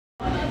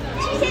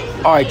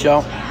All right,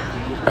 y'all.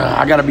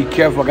 I gotta be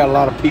careful. I got a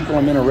lot of people.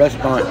 I'm in a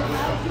restaurant.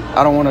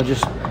 I don't want to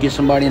just get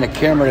somebody in the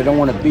camera that don't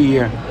want to be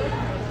here.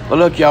 But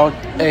look, y'all.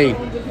 Hey,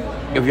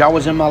 if y'all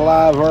was in my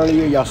live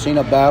earlier, y'all seen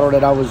a battle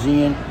that I was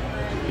in.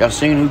 Y'all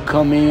seen who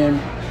come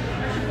in.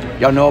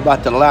 Y'all know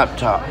about the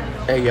laptop.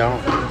 Hey, y'all.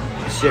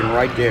 It's sitting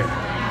right there.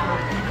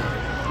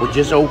 We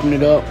just opened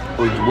it up.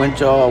 We went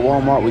to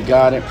Walmart. We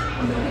got it.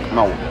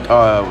 My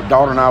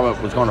daughter and I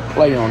was gonna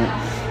play on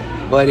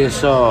it, but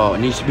it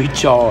needs to be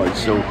charged.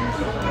 So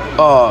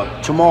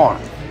tomorrow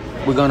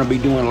we're gonna be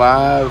doing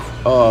live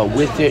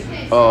with it.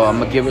 I'm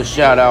gonna give a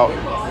shout out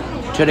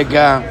to the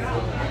guy.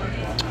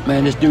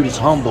 Man, this dude is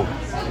humble.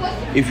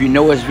 If you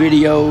know his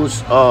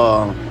videos,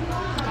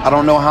 I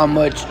don't know how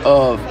much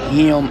of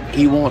him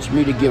he wants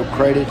me to give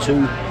credit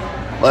to,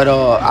 but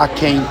I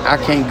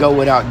can't go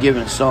without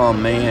giving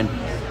some, man.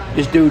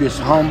 This dude is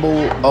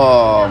humble.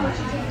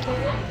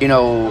 You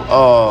know,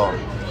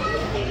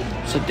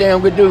 it's a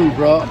damn good dude,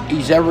 bro.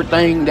 He's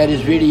everything that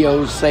his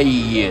videos say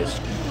he is.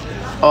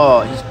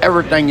 He's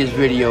everything his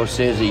video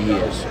says he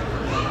is.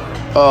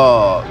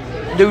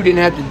 Dude didn't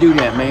have to do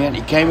that, man.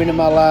 He came into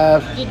my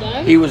life.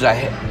 He was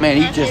man.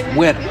 He just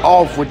went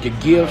off with the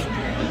gifts,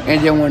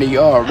 and then when he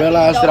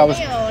realized that I was,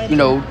 you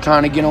know,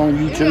 trying to get on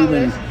YouTube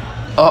and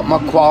up my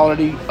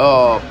quality,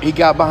 he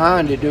got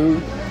behind it,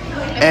 dude.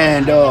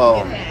 And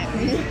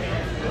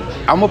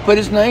I'm gonna put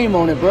his name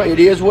on it, bro. It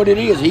is what it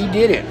is. He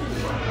did it.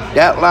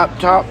 That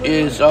laptop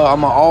is,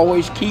 I'm gonna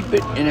always keep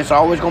it, and it's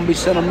always gonna be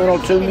sentimental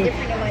to me.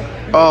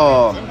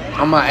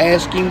 I'm gonna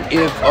ask him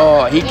if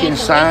he can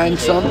sign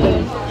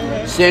something,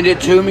 send it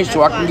to me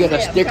so I can get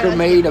a sticker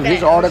made of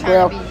his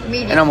autograph,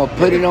 and I'm gonna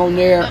put it on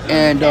there,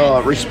 and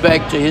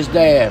respect to his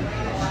dad.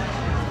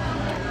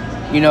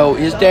 You know,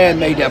 his dad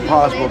made that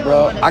possible,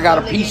 bro. I got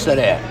a piece of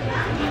that.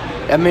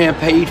 That man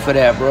paid for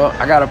that, bro.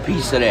 I got a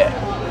piece of that.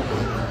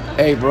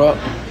 Hey, bro.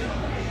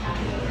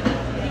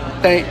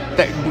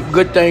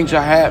 Good things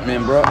are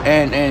happening, bro,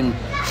 and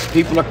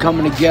people are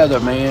coming together,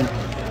 man.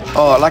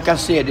 Like I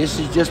said, this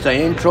is just an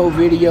intro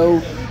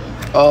video.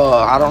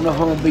 I don't know if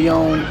I'm gonna be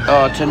on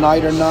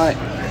tonight or not.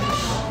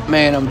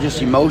 Man, I'm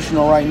just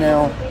emotional right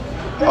now.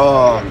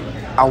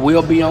 I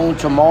will be on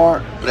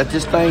tomorrow. Let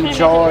this thing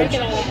charge.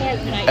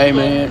 Hey,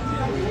 man.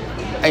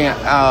 Hey,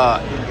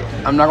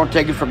 I'm not gonna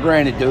take it for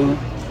granted, dude.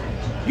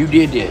 You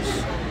did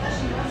this.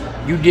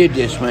 You did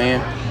this,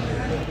 man.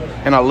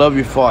 And I love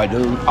you for it,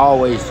 dude.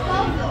 Always.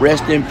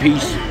 Rest in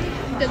peace.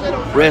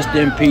 Rest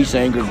in peace,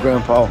 Angry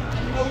Grandpa.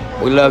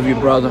 We love you,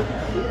 brother.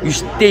 You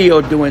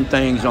still doing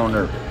things on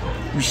earth.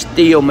 You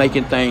still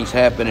making things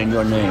happen in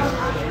your name.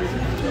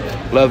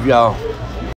 Love y'all.